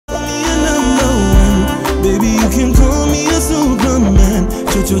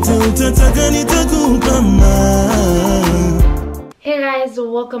Hey guys,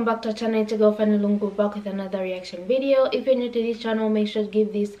 welcome back to our channel. It's your girl Fanny back with another reaction video. If you're new to this channel, make sure to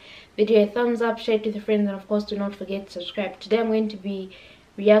give this video a thumbs up, share it with your friends, and of course do not forget to subscribe. Today I'm going to be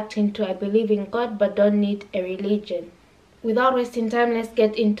reacting to I Believe in God but Don't Need a Religion. Without wasting time, let's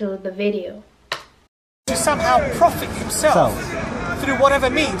get into the video. To somehow profit himself through whatever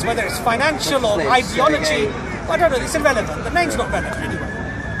means, whether it's financial or ideology, I don't know, it's irrelevant. The name's not relevant anyway.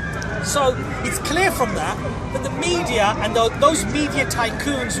 So it's clear from that the media and those media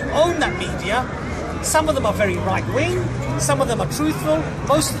tycoons who own that media, some of them are very right-wing, some of them are truthful,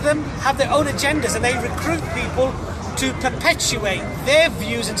 most of them have their own agendas, and they recruit people to perpetuate their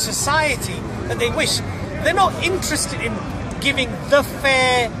views in society that they wish. They're not interested in giving the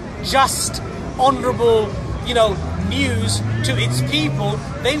fair, just, honourable, news to its people.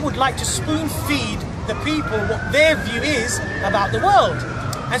 They would like to spoon-feed the people what their view is about the world.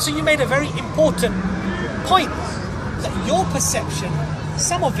 And so you made a very important point, that your perception,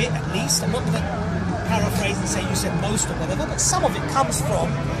 some of it at least, I'm not going to paraphrase and say you said most or whatever, but some of it comes from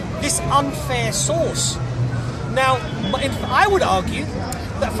this unfair source. Now, I would argue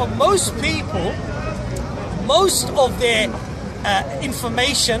that for most people, most of their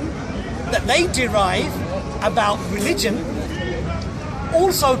information that they derive about religion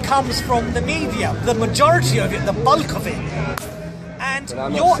also comes from the media, the majority of it, the bulk of it.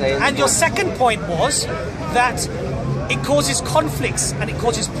 And your second point was that it causes conflicts and it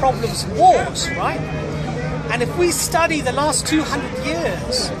causes problems, wars, right? And if we study the last 200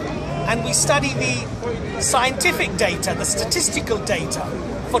 years and we study the scientific data, the statistical data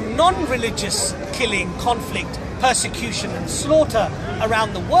for non-religious killing, conflict, persecution and slaughter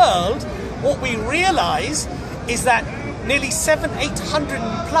around the world, what we realize is that nearly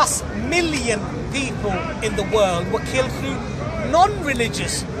 800 plus million people in the world were killed through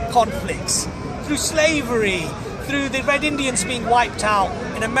non-religious conflicts, through slavery, through the Red Indians being wiped out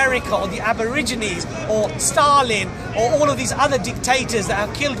in America, or the Aborigines, or Stalin, or all of these other dictators that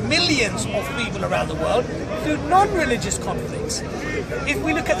have killed millions of people around the world through non-religious conflicts. If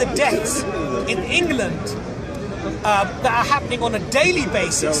we look at the deaths in England that are happening on a daily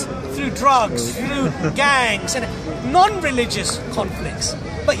basis through drugs, through gangs and non-religious conflicts.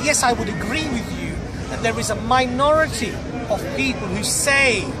 But yes, I would agree with you that there is a minority of people who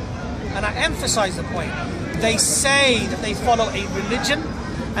say, and I emphasize the point, they say that they follow a religion,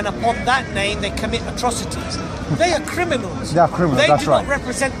 and upon that name they commit atrocities. They are criminals. They are criminals, they that's do right. not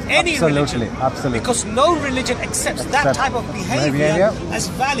represent any religion. Absolutely. Because no religion accepts that type of behavior as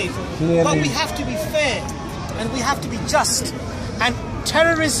valid. Clearly. But we have to be fair, and we have to be just. And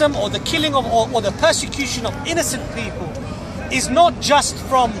terrorism, or the killing of, or the persecution of innocent people, is not just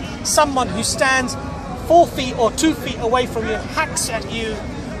from someone who stands 4 feet or 2 feet away from you, hacks at you,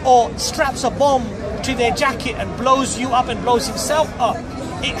 or straps a bomb to their jacket and blows you up and blows himself up.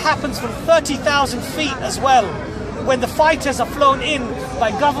 It happens from 30,000 feet as well, when the fighters are flown in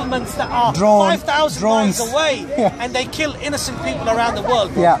by governments that are 5,000 miles away, and they kill innocent people around the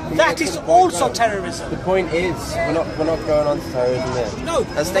world. That is also terrorism. The point is, we're not going on to terrorism there. No,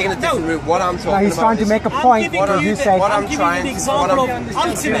 that's taking a different route. What I'm talking he's about trying to make a point. What I'm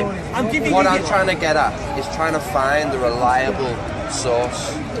trying to get at is trying to find the reliable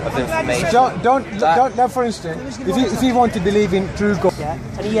source of information. Don't. For instance, if you want to believe in true God,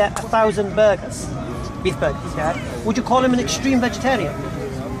 and he ate 1,000 burgers, beef burgers, would you call him an extreme vegetarian?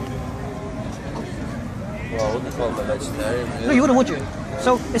 Well, I wouldn't call him a vegetarian. Really. No, you wouldn't, would you?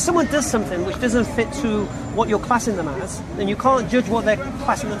 So if someone does something which doesn't fit to what you're classing them as, then you can't judge what they're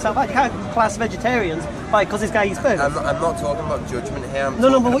classing themselves as. You can't class vegetarians because this guy eats burgers. I'm not talking about judgment here. I'm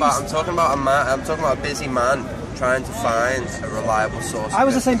talking about a busy man trying to find a reliable source. I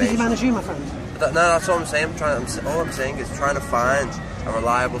was the same busy man as you, my friend. No, that's what I'm saying. All I'm saying is trying to find a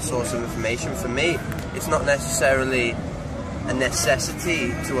reliable source of information. For me, it's not necessarily a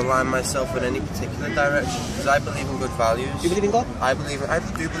necessity to align myself with any particular direction, because I believe in good values. You believe in God? I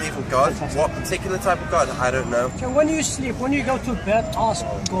do believe in God. Fantastic. What particular type of God, I don't know. So when you sleep, when you go to bed, ask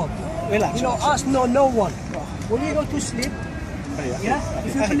God. Relax. Ask no one. When you go to sleep,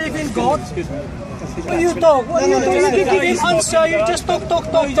 if you believe in God, when you talk, you didn't answer, you just talk.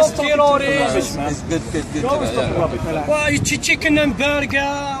 Terrorist. It's good. Well, you chicken and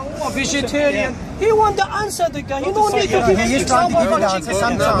burger, or vegetarian. He want the answer, the guy. You don't need to be he's trying to give you the answer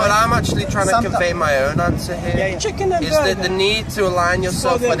sometimes. No, but I'm actually trying to convey my own answer here. Chicken and is that the need to align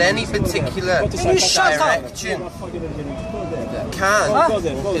yourself with any particular direction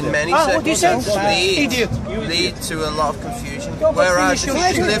can, in many circumstances, lead to a lot of confusion. Whereas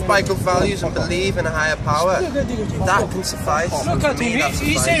if you live by good values and believe in a higher power, that can suffice. Look at him.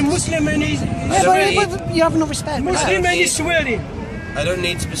 He's saying Muslim and he's but you have no respect. Muslim and he's swearing. I don't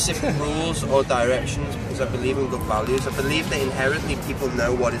need specific rules or directions because I believe in good values. I believe that inherently people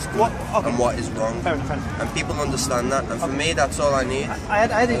know what is good and what is wrong. Fair enough. And people understand that. And for me, that's all I need. I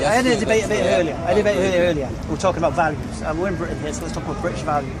had a debate a bit earlier. We were talking about values. We're in Britain here, so let's talk about British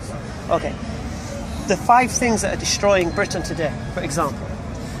values. Okay. The 5 things that are destroying Britain today, for example,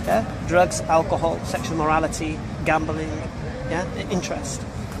 yeah? Drugs, alcohol, sexual morality, gambling, yeah? Interest.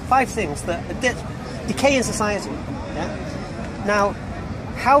 5 things that decay in society. Yeah? Now,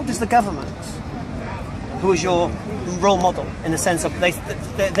 how does the government, who is your role model in the sense of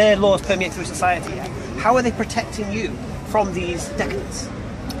their laws permeate through society, how are they protecting you from these decadents?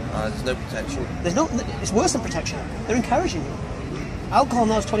 There's no protection. It's worse than protection. They're encouraging you. Alcohol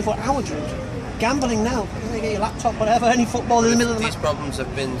now is 24-hour drink. Gambling now, you get your laptop, whatever, any football in the middle of the match. These problems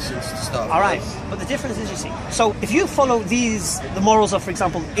have been since the start. All right, but the difference is, you see, so if you follow the morals of, for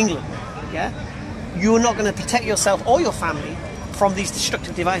example, England, yeah, you're not going to protect yourself or your family from these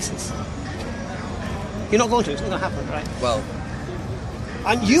destructive devices. You're not going to. It's not going to happen, right? Well,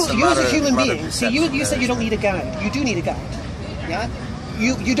 and you as a human being, see, you said you don't need a guide. You do need a guide. Yeah,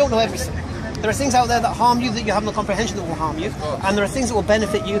 you don't know everything. There are things out there that harm you that you have no comprehension that will harm you, and there are things that will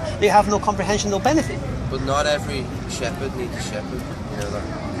benefit you that you have no comprehension that will benefit you. But not every shepherd needs a shepherd. You know that.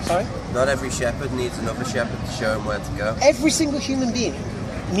 Sorry? Not every shepherd needs another shepherd to show him where to go. Every single human being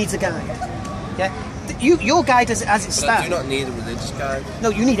needs a guide. Yeah. Your guide as it stands. I do not need a religious guide. No,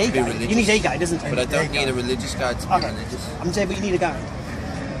 you need a guide. You need a guide, isn't it? But I don't need a religious guide to be religious. I'm saying, but you need a guide.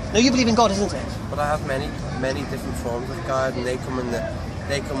 No, you believe in God, isn't it? But I have many different forms of guide, and they come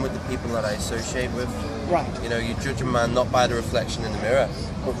with the people that I associate with. Right. You know, you judge a man not by the reflection in the mirror,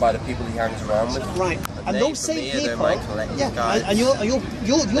 but by the people he hangs around with. Right. And those same people, guides. and your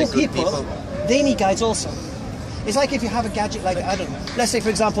people, they need guides also. It's like if you have a gadget, like, I don't know, let's say, for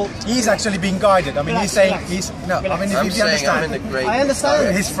example... He's actually being guided. I mean, he's saying he's... No, I mean, if you understand... I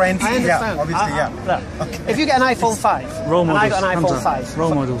understand. His friends, yeah, obviously, yeah. Okay. If you get an iPhone 5, Role models, and I got an iPhone 5...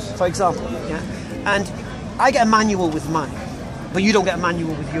 Role models. For example, yeah, and I get a manual with mine, but you don't get a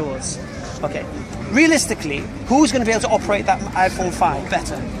manual with yours. Okay. Realistically, who's going to be able to operate that iPhone 5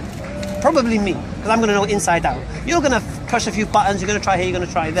 better? Probably me, because I'm going to know inside out. You're going to push a few buttons, you're going to try here, you're going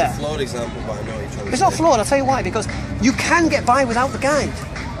to try there. It's a flawed example, but I know what you're trying to say. It's not flawed, I'll tell you why, because you can get by without the guide.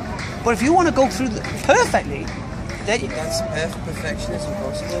 But if you want to go through perfectly... That's perfection is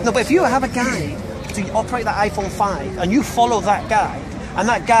impossible. No, but if you have a guide to operate that iPhone 5, and you follow that guide, and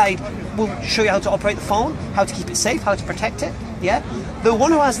that guide will show you how to operate the phone, how to keep it safe, how to protect it, yeah? The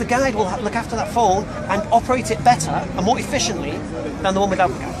one who has the guide will look after that phone and operate it better and more efficiently than the one without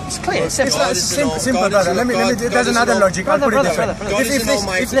the guide. It's clear, it's simple. It's simple, brother. There's another logic. I'll put it this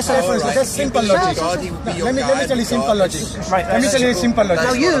way. There's simple logic. Let me tell you simple logic. Right. Let me tell you simple logic.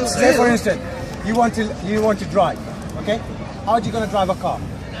 Now say, for instance, you want to drive, okay? How are you going to drive a car?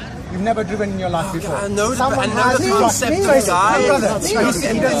 You've never driven in your life before. I know the concept of guide. I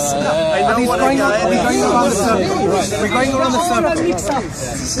know what a guide is. We're going around the circle.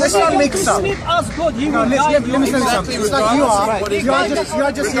 Let's not mix up. Let me tell you something. It's like you are just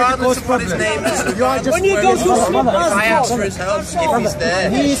here to cause problems. When you go to sleep, if I ask for his help, if he's there,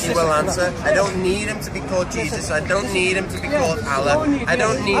 he will answer. I don't need him to be called Jesus. I don't need him to be called Allah. I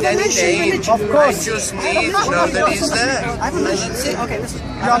don't need any name. I just need to know that he's there. And that's it. Okay, listen.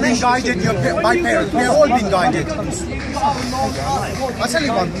 You are being guided by parents. We are all being guided. I'll tell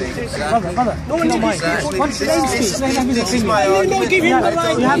you one thing. Brother. No one mind. Once This is my argument. give him the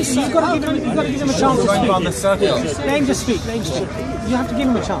right. You've got to give him a chance to Going around the circle. speak. Let him just speak. You have to give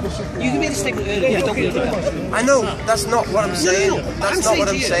him a chance. You made a statement earlier, don't need a guide. I know, that's not what I'm saying. That's not what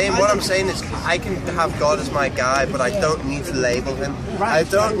I'm saying. What I'm I'm saying is I can have God as my guide, but I don't need to label him. I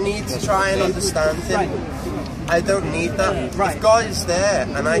don't need to try and understand him. I don't need that. Right. If God is there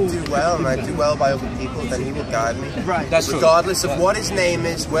and I do well and I do well by other people, then he will guide me. Right. Regardless of what his name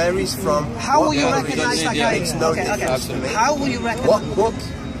is, where he's from. How will you recognize that guy? Makes no difference to me. How will you recognize What book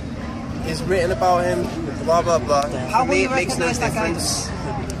is written about him? Blah blah blah. How For will me, you it makes no recognize that guy? difference.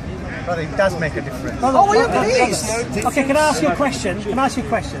 But it does make a difference. Oh, will you please? Okay, can I ask you a question?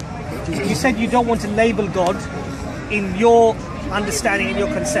 You said you don't want to label God in your understanding, in your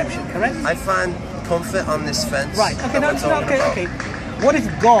conception, correct? I find comfort on this fence. Right. Okay. What if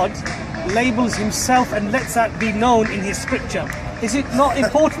God labels himself and lets that be known in his scripture? Is it not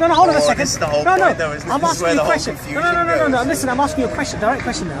important? No, hold on a second. This is the whole point, though, isn't it? I'm This is asking where you the a whole question. confusion No. goes. Listen, I'm asking you a question, direct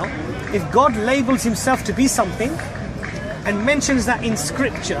question now. If God labels himself to be something and mentions that in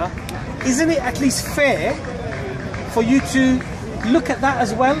scripture, isn't it at least fair for you to look at that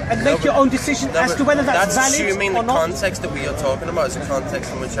as well and make your own decision as to whether that's valid assuming or the not. context that we are talking about is a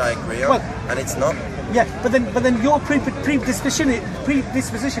context in which I agree on, Well, and it's not. Yeah, but then your predisposition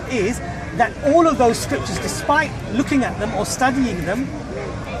is that all of those scriptures, despite looking at them or studying them,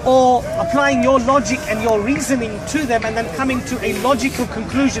 or applying your logic and your reasoning to them, and then coming to a logical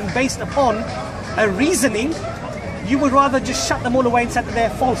conclusion based upon a reasoning, you would rather just shut them all away and say that they're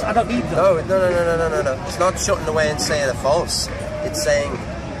false. I don't need them. No. It's not shutting away and saying they're false. It's saying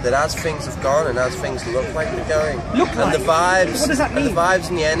that as things have gone and as things look like they're going, and the vibes, what does that mean? And the vibes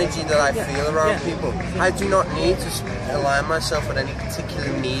and the energy that I feel around people, I do not need to align myself with any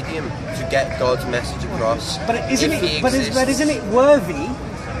particular medium to get God's message across. But isn't it worthy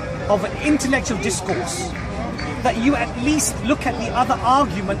of an intellectual discourse that you at least look at the other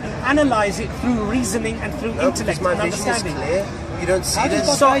argument and analyze it through reasoning and through intellect my and vision understanding? is clear. You don't see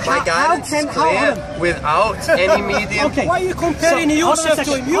this. So my guidance is clear without any medium. Okay. Why are you comparing yourself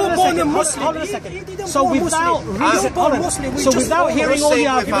to him? You're born a Muslim. Hold on a second. So without reason, so without hearing all the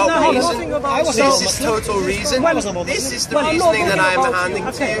arguments, this is total reason. This is the reasoning that I'm handing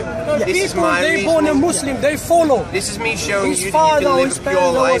to you. This is my reasoning. They're born a Muslim. They follow. This is me showing you that you can live a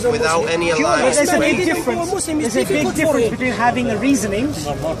pure life without any alliance. There's a big difference. There's a big difference between having a reasoning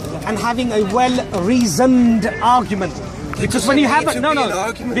and having a well-reasoned argument. Because when you have I mean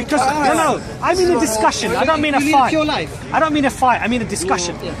a discussion. I don't mean a fight. I don't mean a fight. I mean a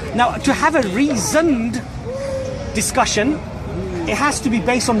discussion. Now, to have a reasoned discussion, it has to be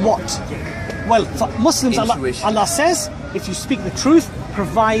based on what? Well, for Muslims, Allah says, if you speak the truth,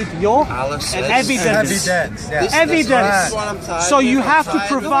 provide your evidence. Evidence. So you have to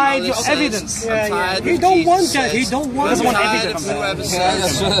provide your evidence. He don't want that. He don't want evidence.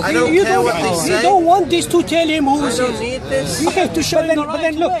 I don't care what they say. You don't want this to tell him who is. I don't need this. Okay, to show but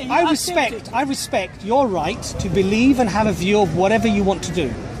then look, I respect your right to believe and have a view of whatever you want to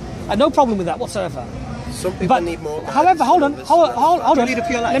do. No problem with that whatsoever. Some people need more. However, hold on.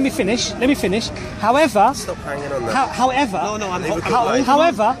 Let me finish. However, Stop hanging on that. However,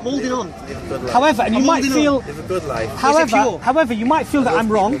 Holding on. However, and you might feel. Live a good life. However, you might feel that I'm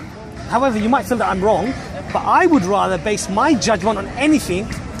wrong. But I would rather base my judgment on anything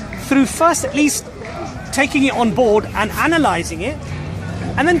through first at least taking it on board and analysing it,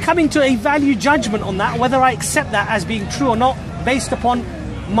 and then coming to a value judgment on that, whether I accept that as being true or not, based upon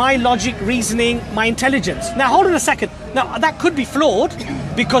my logic, reasoning, my intelligence. Now, hold on a second. Now, that could be flawed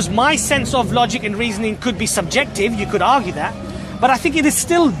because my sense of logic and reasoning could be subjective. You could argue that. But I think it is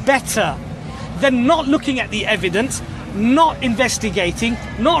still better than not looking at the evidence, not investigating,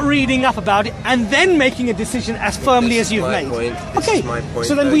 not reading up about it, and then making a decision as firmly as you've made. Okay,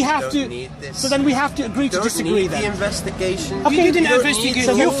 so then we have to agree to disagree then. The investigation. Okay, you didn't investigate.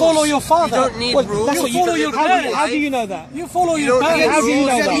 You follow your father. You don't need rules. You follow your parents. How do you know that? You follow your parents. How do you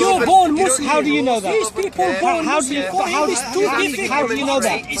know that? You're born Muslim. How do you know that? These people born Muslim. How do you know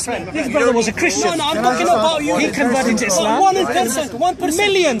that? This brother was a Christian. No, I'm talking about you. He converted to Islam. 1%.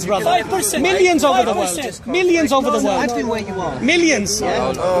 Millions, brother. 5%. Millions over the world. Millions over the world. I've been where you are. Millions.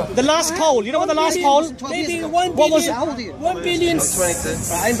 The last poll. You know what the last poll? Maybe 1 What was it? How old are you? 1 billion.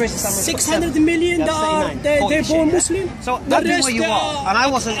 I embrace Islam. 600 million they're born Muslim. So I've been where you are, and I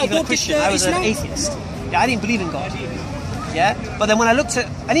wasn't even a Christian. I was an atheist. Yeah, I didn't believe in God. Yeah, but then when I looked at,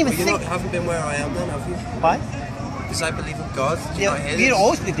 I didn't even think. Haven't been where I am then, have you? Why? Because I believe in God. You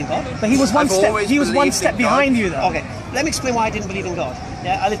always believed in God. But he was one step behind you though. Okay, let me explain why I didn't believe in God.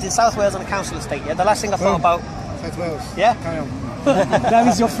 Yeah, I lived in South Wales on a council estate. Yeah, the last thing I thought about. South Wales. Yeah. Carry on. That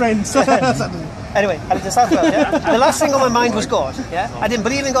is your friend. Anyway, I lived in South Wales. Yeah. The last thing on my mind was God. Yeah. I didn't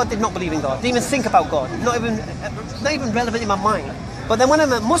believe in God. Did not believe in God. Didn't even think about God. Not even relevant in my mind. But then when I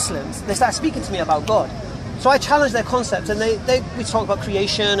met Muslims, they started speaking to me about God. So I challenged their concepts, and we talk about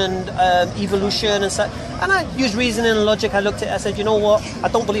creation and evolution and such. And I used reasoning and logic. I looked at it. I said, you know what? I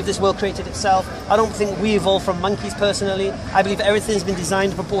don't believe this world created itself. I don't think we evolved from monkeys personally. I believe everything's been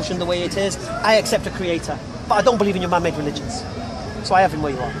designed, proportioned the way it is. I accept a creator, but I don't believe in your man-made religions. So I have been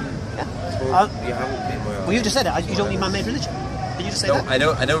where you are. Yeah. Well, you haven't been where I am. Well, you just said it. You don't need man-made religion. Did you just say that?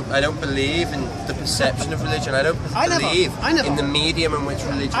 I don't believe in the perception of religion. I don't believe in the medium in which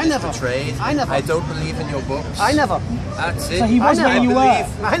religion is portrayed. I don't believe in your books. I never. That's it. So he was where you were.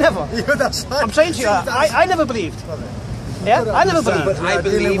 I never. Yeah, that's right. I'm saying to you, I never believed. Yeah, I never believed. But I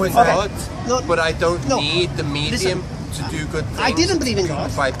believe in God. But I don't need the medium to do good things. I didn't believe in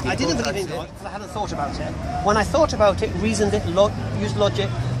God. I didn't believe in God because I hadn't thought about it. When I thought about it, reasoned it, used logic,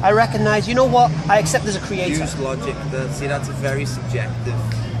 I recognized, you know what, I accept there's a creator. Use logic. See, that's a very subjective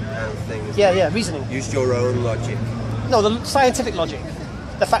kind of thing. Yeah, reasoning. Use your own logic. No, the scientific logic.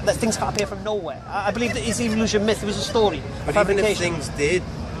 the fact that things can't appear from nowhere. I believe that his evolution myth was a story. But even if things did.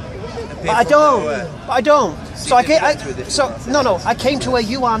 But I don't. So I came to where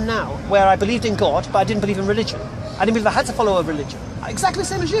you are now, where I believed in God, but I didn't believe in religion. I didn't believe I had to follow a religion. Exactly the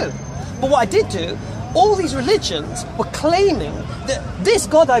same as you. But what I did do, all these religions were claiming that this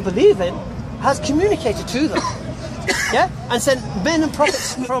God I believe in has communicated to them. Yeah? And sent men and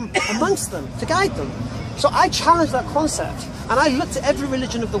prophets from amongst them to guide them. So I challenged that concept, and I looked at every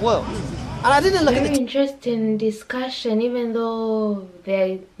religion of the world. And I didn't look at Very interesting discussion, even though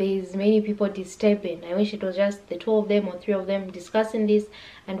there's many people disturbing. I wish it was just the 2 of them or 3 of them discussing this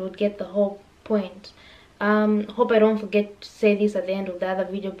and would get the whole point. Hope I don't forget to say this at the end of the other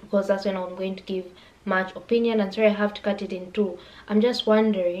video, because that's when I'm going to give much opinion. And sorry I have to cut it in 2. I'm just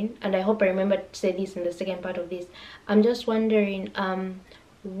wondering, and I hope I remember to say this in the second part of this, I'm just wondering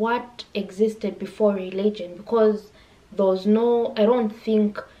what existed before religion, because there was no, I don't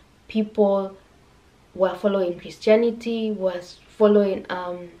think people were following Christianity, was following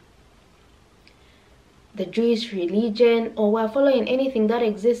the Jewish religion, or were following anything that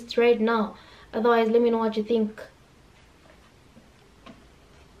exists right now. Otherwise, let me know what you think